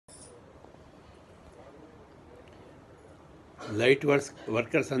Light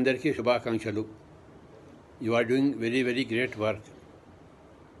workers అందరికీ శుభాకాంక్షలు. You are doing very very great work.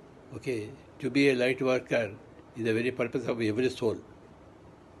 Okay, to be A light worker is the very purpose of every soul.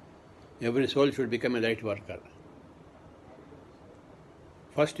 Every soul should become a light worker.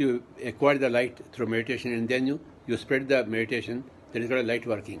 First you acquire the light through meditation, and then you spread the meditation. That is called light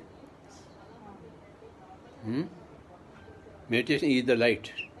working. Meditation is the light,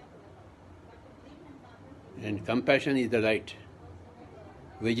 and compassion is the light.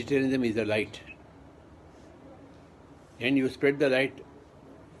 Vegetarianism is the light. And you spread the light.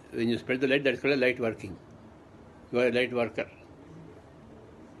 When you spread the light, that is called light working. You are a light worker.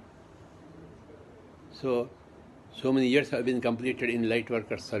 So many years have been completed in light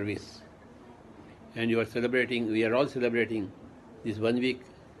worker service, and you are celebrating. We are all celebrating this 1 week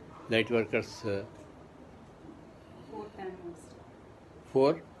light workers.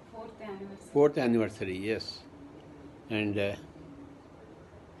 Fourth anniversary. Yes, and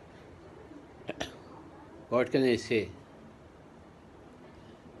what can I say?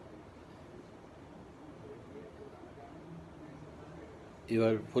 You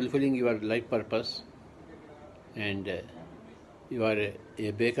are fulfilling your life purpose, and you are a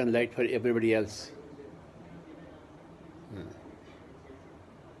beacon light for everybody else.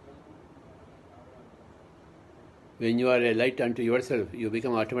 When you are a light unto yourself, you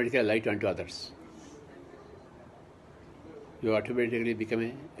become automatically a light unto others. You automatically become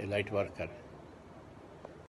a light worker.